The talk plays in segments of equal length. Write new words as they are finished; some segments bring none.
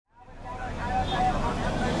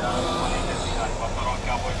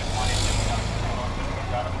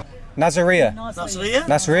Nasiriyah. Nasiriyah?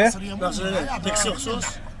 Nasiriyah? Nasiriyah. Taxi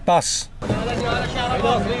خصوص. Bus.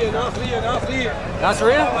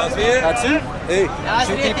 Nasiriyah? That's it? Hey.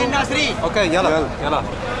 Okay, yalla.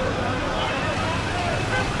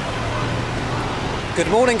 Good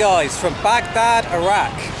morning, guys, from Baghdad,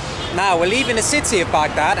 Iraq. Now, we're leaving the city of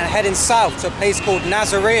Baghdad and heading south to a place called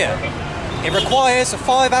Nasiriyah. It requires a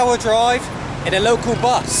 5-hour drive in a local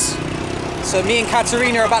bus. So me and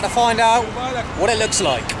Katerina are about to find out what it looks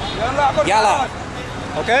like. Yalla.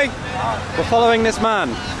 Okay? We're following this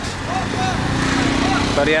man.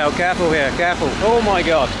 But yeah, careful here, careful. Oh my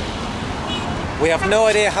God. We have no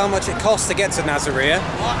idea how much it costs to get to Nasiriyah.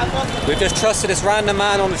 We've just trusted this random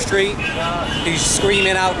man on the street who's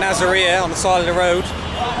screaming out Nasiriyah on the side of the road,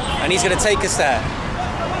 and he's going to take us there.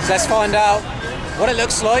 So let's find out what it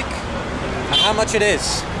looks like and how much it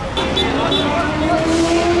is.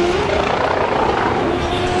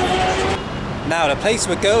 Now, the place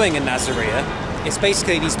we're going in Nasiriyah is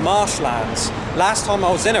basically these marshlands. Last time I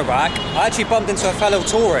was in Iraq, I actually bumped into a fellow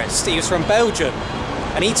tourist. He was from Belgium,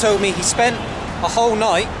 and he told me he spent a whole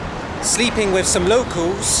night sleeping with some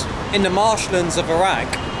locals in the marshlands of Iraq,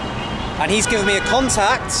 and he's given me a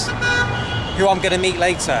contact who I'm going to meet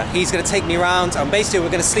later. He's going to take me around, and basically we're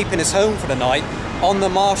going to sleep in his home for the night on the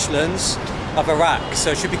marshlands of Iraq,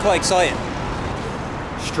 so it should be quite exciting.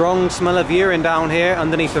 Strong smell of urine down here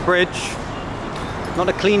underneath the bridge. Not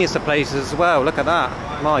the cleanest of places as well, look at that,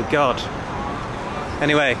 my God.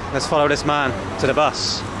 Anyway, let's follow this man to the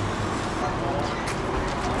bus.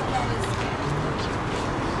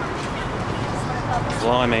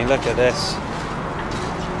 Blimey, look at this.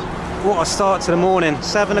 What a start to the morning.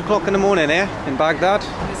 7 o'clock in the morning here in Baghdad.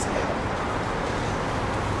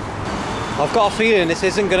 I've got a feeling this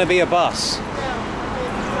isn't going to be a bus.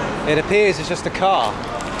 It appears it's just a car.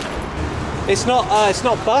 It's not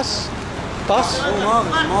bus? Bus?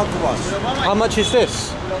 How much is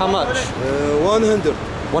this? How much? 100.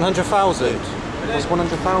 100,000? What's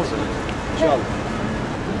 100,000?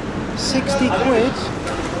 60 quid?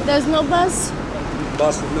 There's no bus?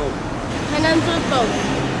 Bus, no. 100 boat.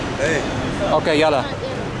 Hey. Okay, yalla.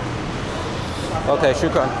 Okay,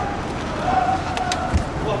 shukran.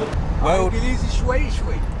 Well,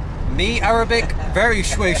 me Arabic, very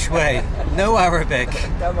shway shway. No Arabic.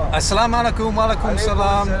 Assalamu alaikum, walaikum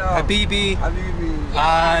salam, habibi,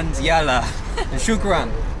 and yalla. And shukran.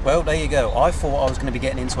 Well, there you go. I thought I was going to be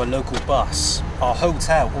getting into a local bus. Our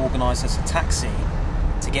hotel organised us a taxi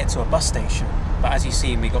to get to a bus station. But as you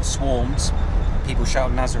see, we got swarmed. People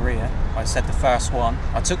shouting Nasiriyah. I said the first one.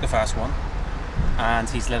 I took the first one, and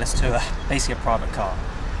he's led us to basically a private car.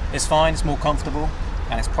 It's fine, it's more comfortable,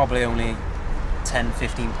 and it's probably only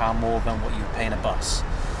 £10–15 more than what you would pay in a bus.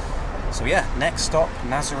 So yeah, next stop,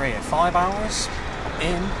 Nasiriyah. 5 hours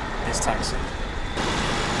in this taxi.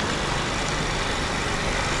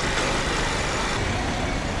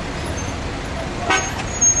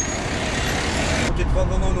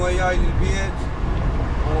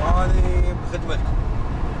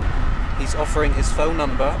 He's offering his phone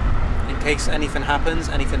number in case anything happens,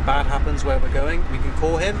 anything bad happens where we're going. We can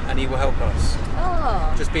call him and he will help us.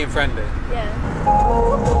 Oh. Just being friendly. Yeah.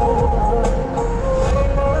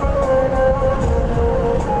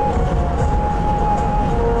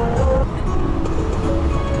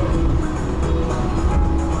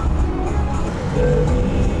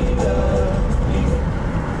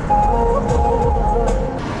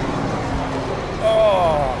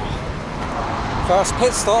 First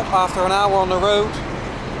pit stop after an hour on the road.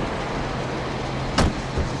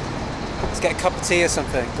 Let's get a cup of tea or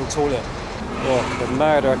something. Go toilet. Oh, the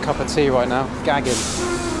murder a cup of tea right now. Gagging.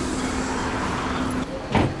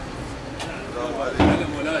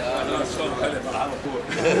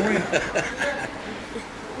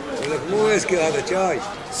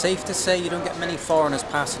 Safe to say you don't get many foreigners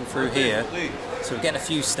passing through here. So we're getting a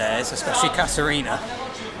few stares, especially Katerina.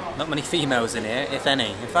 Not many females in here, if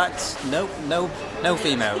any. In fact, no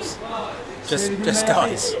females. Just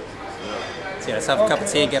guys. So yeah, let's have a cup of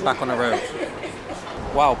tea and get back on the road.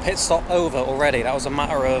 Wow, pit stop over already. That was a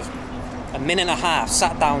matter of a minute and a half.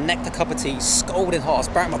 Sat down, necked a cup of tea, scalding hot.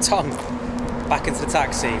 I burnt my tongue. Back into the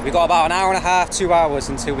taxi. We got about an hour and a half, 2 hours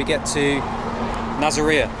until we get to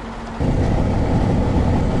Nasiriyah.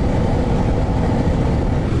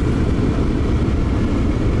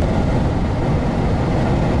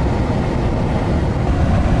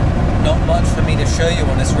 Not much for me to show you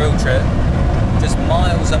on this road trip. Just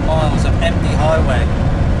miles and miles of empty highway.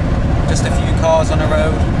 Just a few cars on the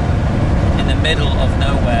road in the middle of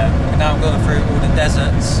nowhere. We're now going through all the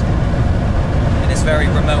deserts in this very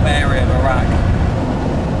remote area of Iraq.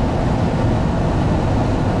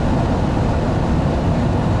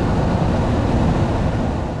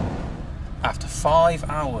 5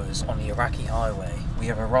 hours on the Iraqi highway. We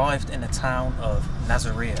have arrived in the town of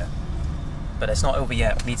Nazariya, but it's not over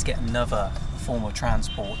yet. We need to get another form of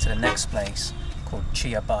transport to the next place called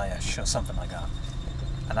Chiabayash or something like that.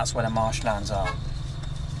 And that's where the marshlands are.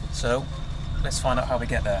 So, let's find out how we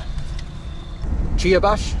get there.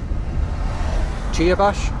 Chiabash?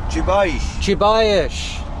 Chiabash? Chibayish.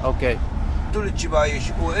 Chibayash. Okay. قلت له تشيبايش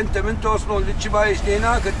وانت من توصلون للتشيبايش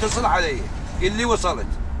هناك اتصل علي قل لي وصلت.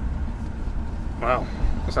 Wow,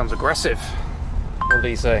 that sounds aggressive. What did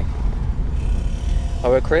he say? I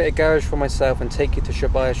will create a garage for myself and take you to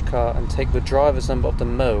Shabayash car and take the driver's number of the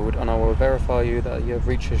mode, and I will verify you that you have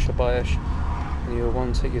reached Shabayash and you will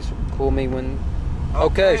want to take you to call me when...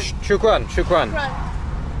 Okay, shukran, shukran.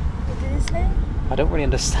 What did he say? I don't really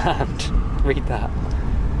understand. Read that.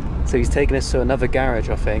 So he's taking us to another garage,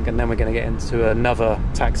 I think, and then we're going to get into another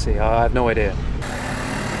taxi. I have no idea.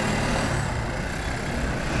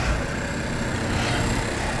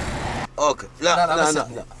 اوكي لا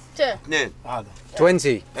 2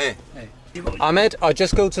 20. ايه Ahmed, I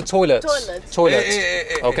just go to toilets. Toilets.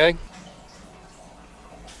 Okay.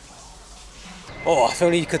 Oh, if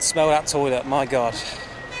only you could smell that toilet, my God.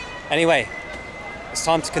 Anyway, it's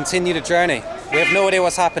time to continue the journey. We have no idea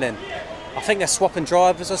what's happening. I think they're swapping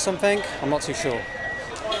drivers or something. I'm not too sure.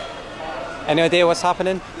 Any idea what's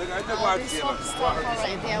happening? They swapped stuff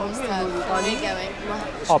already. They always have. Where are we going?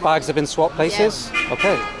 Our bags have been swapped places? Yeah.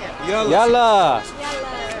 Okay. يلا Yalla!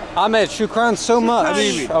 Ahmed, shukran so much.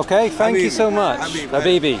 Habibi. Okay, thank you so Habibi. much. Habibi.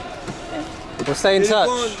 Habibi. We'll stay in touch.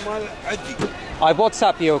 تليفون مال عدي I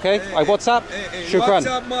WhatsApp you, okay? I WhatsApp? Shukran.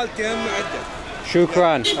 الواتساب مالتي هم عدك.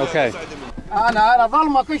 Shukran. Okay.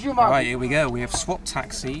 Alright, here we go. We have swapped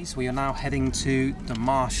taxis. We are now heading to the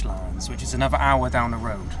Marshlands, which is another hour down the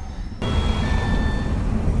road.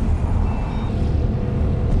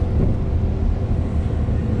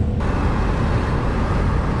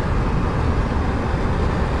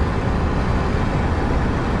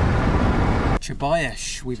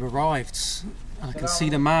 Chibayash, we've arrived. I can see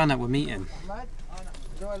the man that we're meeting.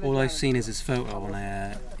 All I've seen is his photo on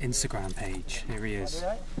an Instagram page. Here he is.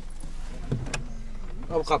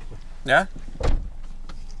 Yeah?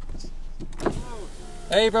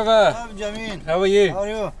 Hey brother! How are you? How are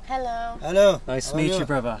you? Hello. Hello. Nice to meet you,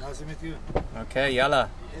 brother. Nice to meet you. Okay, yalla.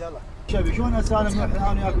 What's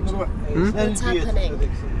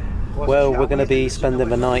happening? Well, we're going to be spending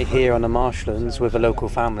the night here on the Marshlands with a local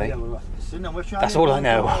family. That's all I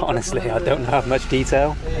know, honestly. I don't have much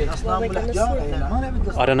detail. Where are we going to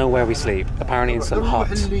sleep? I don't know where we sleep. Apparently in some hut.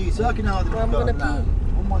 Where I'm going to pee?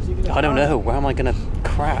 I don't know. Where am I going to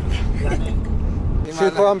crap?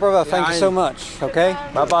 Shukran, brother. Thank you so much. Okay?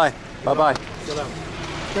 Bye-bye. Bye-bye.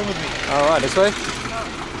 All right, this way.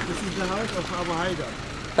 This is the house of Abu Haidar.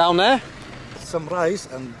 Down there? Some rice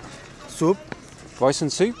and soup. Rice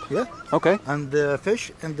and soup? Yeah. Okay. And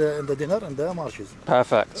fish in the dinner and the marshes.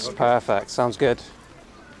 Perfect. Okay. Perfect. Sounds good.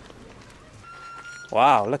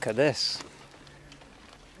 Wow, look at this.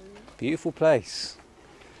 Beautiful place.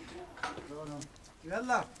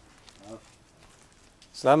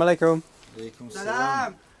 Assalamu alaikum.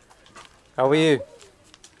 Salam. How are you?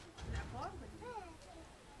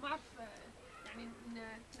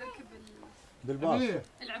 بالباص.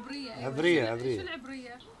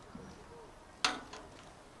 عبرية.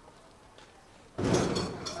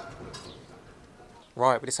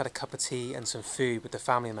 Right, we just had a cup of tea and some food with the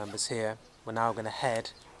family members here. We're now going to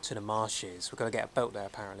head to the marshes. We're going to get a boat there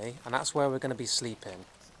apparently, and that's where we're going to be sleeping.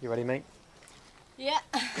 You ready, mate? Yeah.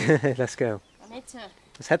 Let's go. Me too.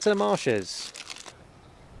 Let's head to the marshes.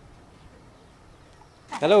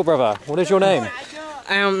 Hello, brother. What is your name?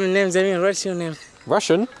 My name's Amir. What's your name?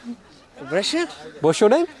 Russian? Russian? What's your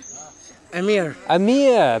name? Amir.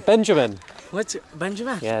 Amir. Benjamin. What's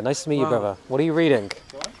Benjamin? Yeah, nice to meet you, Wow. brother. What are you reading?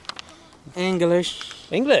 English.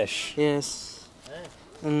 English? Yes.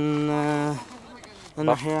 And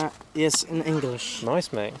here, yes, in English.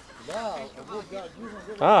 Nice, mate.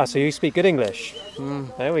 Ah, so you speak good English?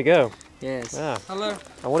 There we go. Yes. Yeah. Hello.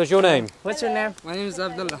 And what is your name? What's your name? My name is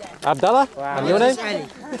Abdullah. Abdallah? Wow. And your name?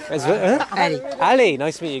 Ali. Ali. Ali.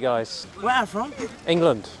 Nice to meet you guys. Where are you from?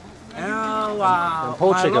 England. Oh, wow.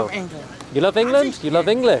 Portugal. I love England. You love England? You love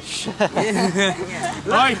English?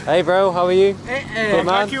 Hey, bro. How are you? Good,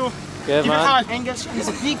 man. Good, man. English is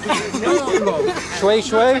a big. Shway,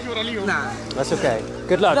 shway? Nah. That's okay.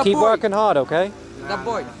 Good luck. The Keep boy. working hard, okay? The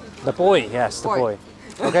boy. The boy. Yes, the boy.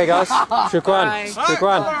 Okay, guys. Shukran. Bye.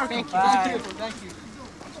 Shukran. Thank you.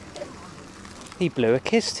 He blew a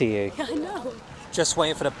kiss to you. I know. Just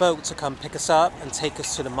waiting for the boat to come pick us up and take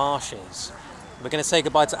us to the marshes. We're going to say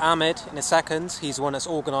goodbye to Ahmed in a second. He's the one that's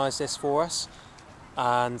organised this for us.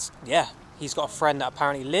 And yeah, he's got a friend that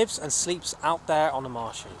apparently lives and sleeps out there on the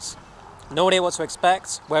marshes. No idea what to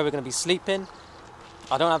expect, where we're going to be sleeping.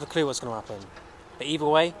 I don't have a clue what's going to happen. But either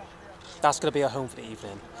way, that's going to be our home for the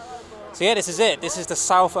evening. So yeah, this is it. This is the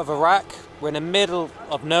south of Iraq. We're in the middle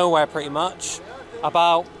of nowhere pretty much.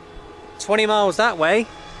 About 20 miles that way,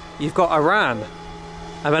 you've got Iran.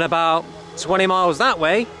 And then about 20 miles that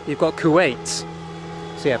way, you've got Kuwait.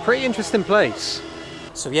 So yeah, pretty interesting place.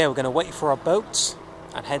 So yeah, we're going to wait for our boat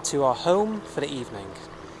and head to our home for the evening.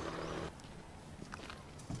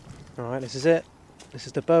 Alright, this is it. This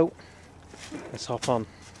is the boat. Let's hop on.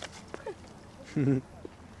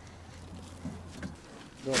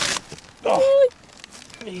 Oh,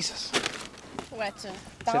 Jesus. Wet.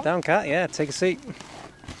 Sit down, cat. Yeah, take a seat.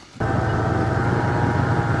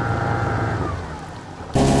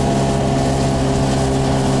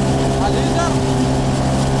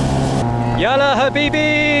 Yalla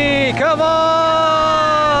Habibi, come on!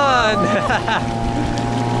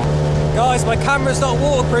 Guys, my camera's not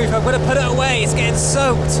waterproof. I'm going to put it away. It's getting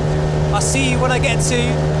soaked. I'll see you when I get to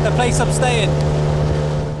the place I'm staying.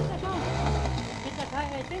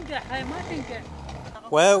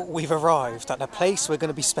 Well, we've arrived at the place we're going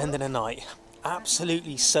to be spending the night.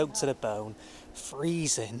 Absolutely soaked to the bone,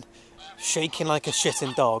 freezing, shaking like a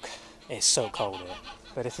shitting dog. It's so cold here.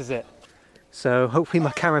 But this is it. So hopefully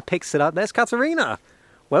my camera picks it up. There's Katerina.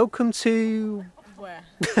 Welcome to... Where?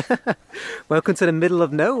 Welcome to the middle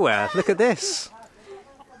of nowhere. Look at this.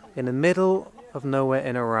 In the middle of nowhere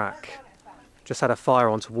in Iraq. Just had a fire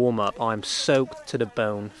on to warm up. I'm soaked to the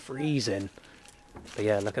bone, freezing. But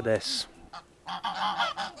yeah, look at this.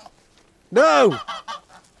 No!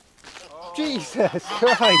 Jesus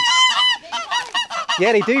Christ!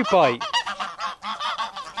 Yeah, they do bite.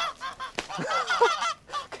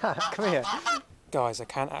 Come here. Guys, I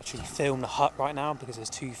can't actually film the hut right now because there's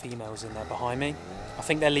two females in there behind me. I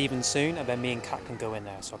think they're leaving soon and then me and Kat can go in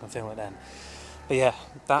there so I can film it then. But yeah,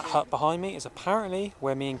 that hut behind me is apparently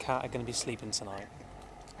where me and Kat are going to be sleeping tonight.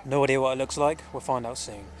 No idea what it looks like, we'll find out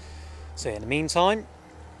soon. So yeah, in the meantime,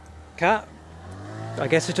 Kat, I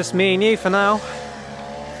guess it's just me and you for now. I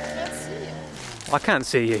can't see you. I can't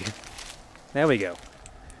see you. There we go.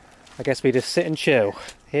 I guess we just sit and chill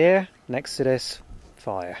here next to this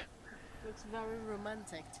fire. Looks very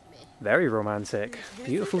romantic to me. Very romantic.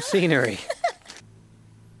 Beautiful scenery.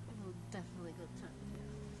 Definitely good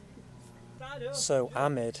time. So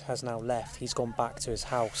Ahmed has now left. He's gone back to his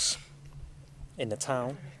house in the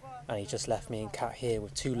town and he just left me and Kat here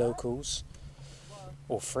with two locals.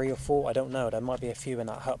 Or 3 or 4, I don't know. There might be a few in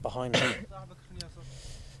that hut behind me.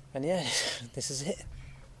 And yeah, this is it.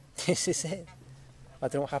 This is it. I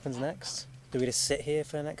don't know what happens next. Do we just sit here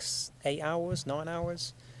for the next 8 hours, 9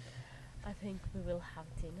 hours? I think we will have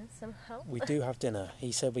dinner somehow. We do have dinner.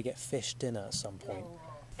 He said we get fish dinner at some point.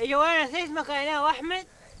 Right,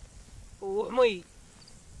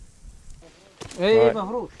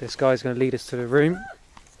 this guy's going to lead us to the room.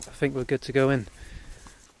 I think we're good to go in.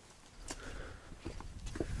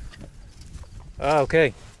 Ah,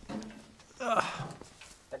 okay. Oh,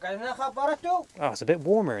 it's a bit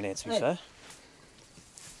warmer in here to be fair.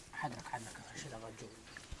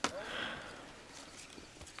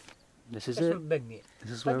 This is it. This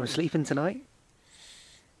is where we're sleeping tonight.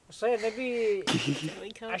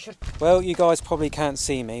 Well, you guys probably can't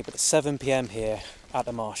see me, but it's 7 PM here at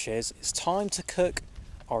the marshes. It's time to cook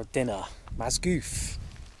our dinner. Mazgoof,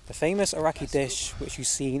 the famous Iraqi dish which you've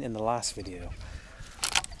seen in the last video.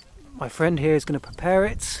 My friend here is going to prepare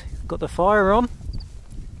it. Got the fire on.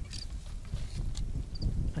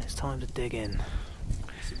 It's time to dig in.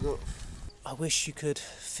 I wish you could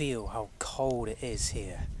feel how cold it is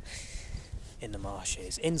here in the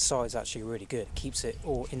marshes. Inside's actually really good. It keeps it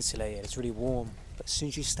all insulated. It's really warm. But as soon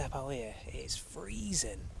as you step out here, it is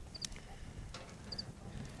freezing.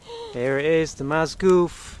 Here it is, the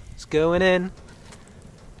mazgoof. It's going in.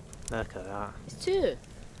 Look at that. It's 2.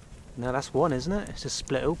 No, that's one, isn't it? It's just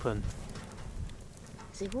split open.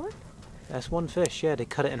 Is it 1? That's one fish, yeah. They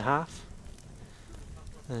cut it in half.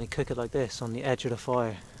 And they cook it like this on the edge of the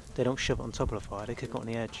fire. They don't shove it on top of the fire, they cook it on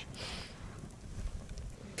the edge.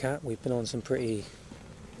 Kat, we've been on some pretty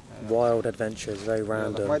wild adventures, very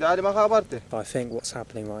random. But I think what's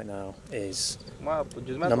happening right now is,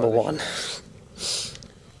 number 1.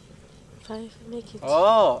 If I make it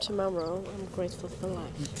Oh. tomorrow, I'm grateful for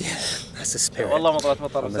life. Yeah, that's the spirit. والله مطرت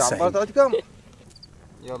مطر I'm the الساعة same. تعطيكم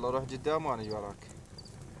يلا روح قدام وانا اجي وراك.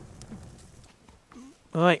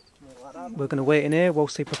 Right, we're going to wait in here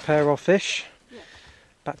whilst they prepare our fish.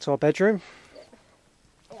 Back to our bedroom.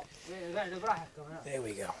 There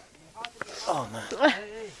we go. Oh man.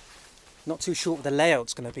 Not too sure what the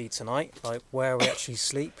layout's going to be tonight, like where we actually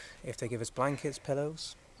sleep, if they give us blankets,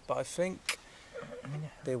 pillows, but I think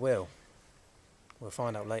they will. We'll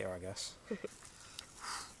find out later, I guess.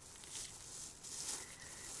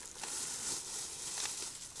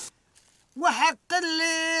 وحق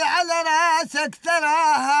اللي على راسك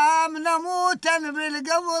تراها منموتا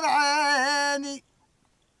بالقبر عيني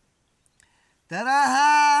تراها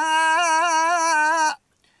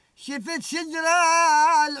شفت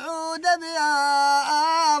شجرة العود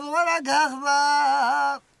بياض ورقها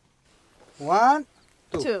اخضر. 1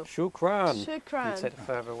 2. Shukran. Shukran. You take it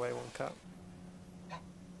further away, one cut.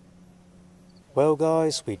 Well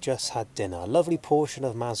guys, we just had dinner, a lovely portion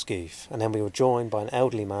of mazgoof, and then we were joined by an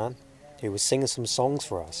elderly man who was singing some songs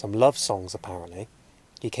for us, some love songs apparently.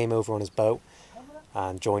 He came over on his boat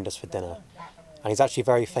and joined us for dinner. And he's actually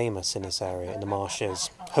very famous in this area, in the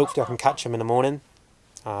marshes. Hopefully I can catch him in the morning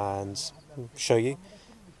and show you.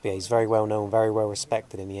 But yeah, he's very well known, very well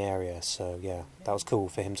respected in the area, so yeah, that was cool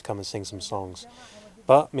for him to come and sing some songs.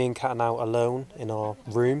 But me and Kat are now alone in our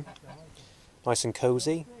room, nice and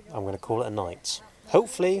cosy. I'm going to call it a night.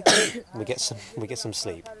 Hopefully we get some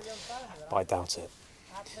sleep, but I doubt it.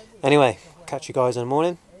 Anyway, catch you guys in the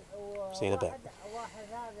morning. See you in a bit.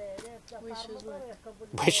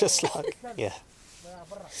 Wish us luck. Yeah.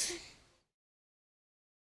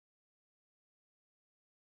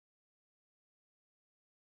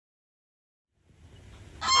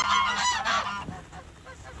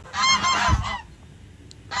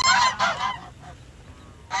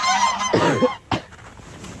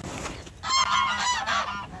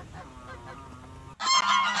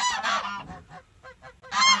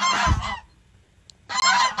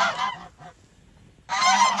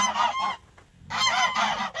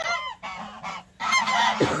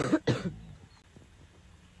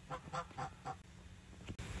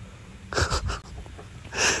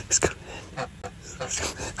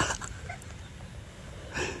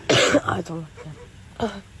 I don't like them.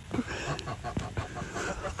 Oh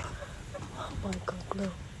my god, no.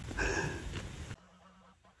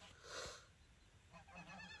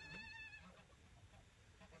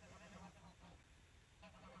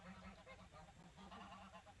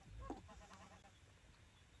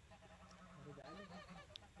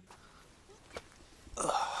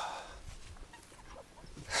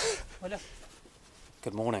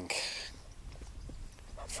 Good morning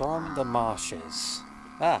from the marshes.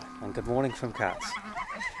 And good morning from Kat.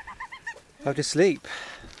 How'd you sleep?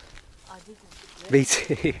 I didn't. Me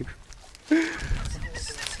too.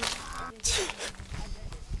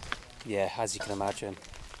 Yeah, as you can imagine,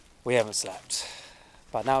 we haven't slept.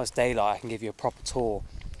 But now it's daylight, I can give you a proper tour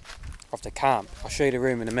of the camp. I'll show you the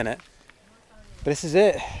room in a minute. But this is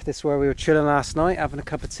it. This is where we were chilling last night, having a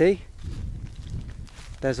cup of tea.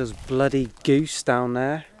 There's those bloody goose down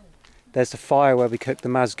there. There's the fire where we cooked the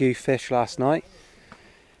mazgoof fish last night.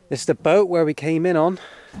 This is the boat where we came in on.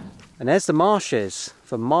 And there's the marshes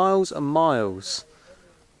for miles and miles.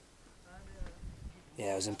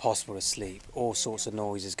 Yeah, it was impossible to sleep. All sorts of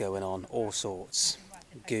noises going on, all sorts.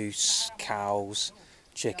 Goose, cows,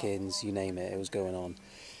 chickens, you name it, it was going on.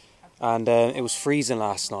 And it was freezing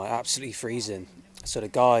last night, absolutely freezing. So the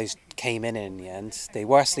guys came in the end. They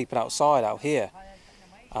were sleeping outside, out here.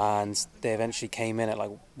 And they eventually came in at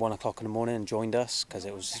like 1 o'clock in the morning and joined us because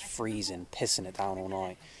it was freezing, pissing it down all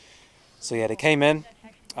night. So yeah, they came in,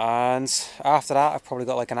 and after that I've probably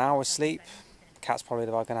got like an hour's sleep. Cat's probably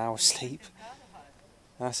like an hour's sleep.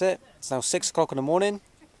 And that's it. It's now 6 o'clock in the morning,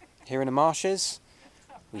 here in the marshes.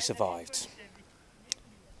 We survived.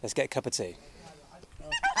 Let's get a cup of tea.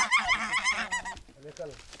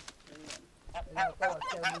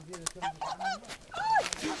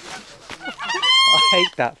 I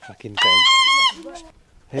hate that fucking thing.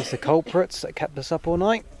 Here's the culprits that kept us up all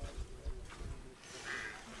night.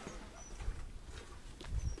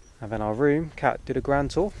 And then our room, Kat did a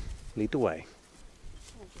grand tour, lead the way.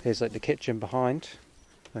 Here's like the kitchen behind,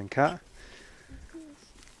 and Kat.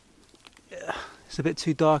 Yeah, it's a bit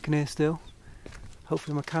too dark in here still.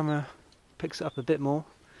 Hopefully my camera picks it up a bit more.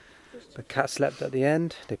 But Kat slept at the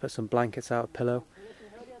end, they put some blankets out, a pillow.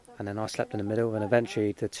 And then I slept in the middle, and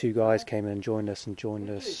eventually the two guys came in and joined us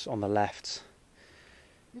on the left.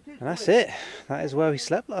 And that's it. That is where we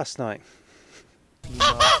slept last night.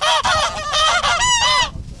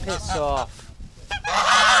 Piss off.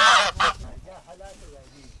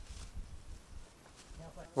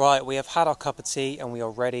 Right, we have had our cup of tea and we are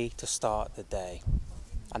ready to start the day.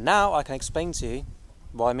 And now I can explain to you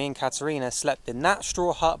why me and Katerina slept in that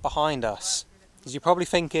straw hut behind us. Because you're probably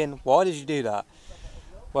thinking, why did you do that?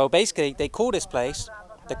 Well, basically, they call this place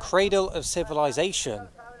the cradle of civilization.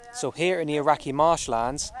 So here in the Iraqi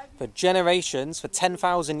marshlands, for generations, for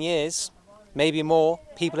 10,000 years, maybe more,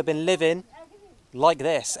 people have been living like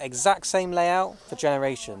this, exact same layout for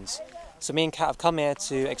generations. So me and Kat have come here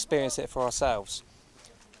to experience it for ourselves.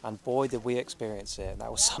 And boy did we experience it,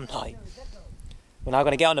 that was some night. We're now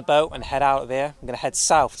going to get on the boat and head out of here. I'm going to head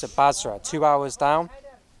south to Basra, 2 hours down.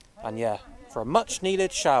 And yeah, for a much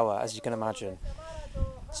needed shower, as you can imagine.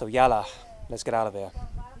 So yalla, let's get out of here.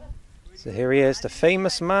 So here he is, the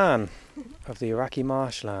famous man of the Iraqi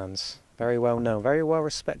marshlands. Very well known, very well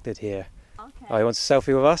respected here. Okay. Oh, you want a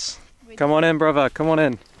selfie with us? Come on in, brother, come on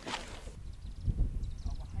in.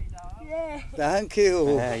 Yeah. Thank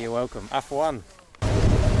you. Yeah, you're welcome. F1.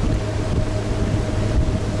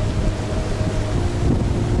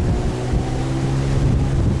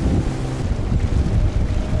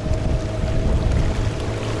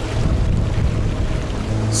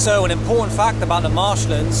 So an important fact about the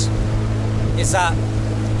marshlands is that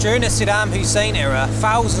during the Saddam Hussein era,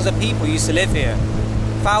 thousands of people used to live here.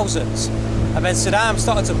 Thousands. And then Saddam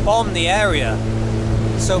started to bomb the area.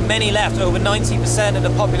 So many left, over 90% of the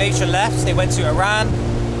population left. They went to Iran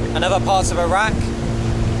and other parts of Iraq.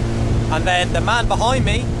 And then the man behind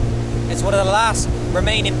me is one of the last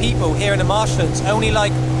remaining people here in the marshlands. Only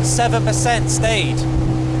like 7% stayed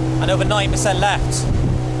and over 90%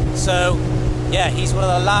 left. So yeah, he's one of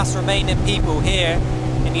the last remaining people here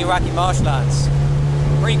in the Iraqi marshlands.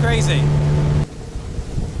 Pretty crazy.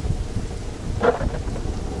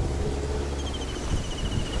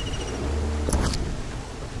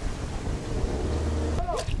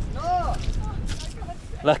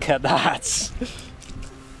 Look at that.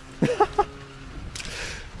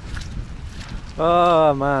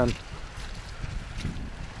 Oh man.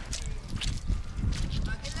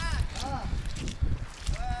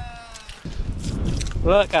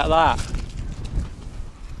 Look at that.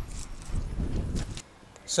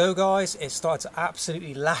 So guys, it started to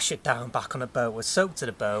absolutely lash it down back on the boat. We're soaked to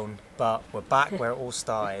the bone, but we're back where it all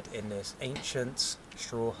started, in this ancient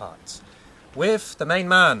straw hut. With the main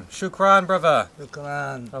man. Shukran, brother.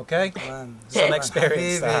 Shukran. Okay? Shukran. Some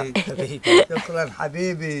experience Habibi. that. Habibi. Shukran,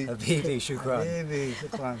 Habibi. Habibi, shukran. Habibi,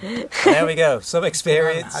 shukran. There we go. Some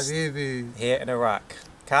experience Habibi. here in Iraq.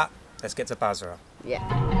 Kat, let's get to Basra.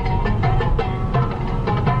 Yeah.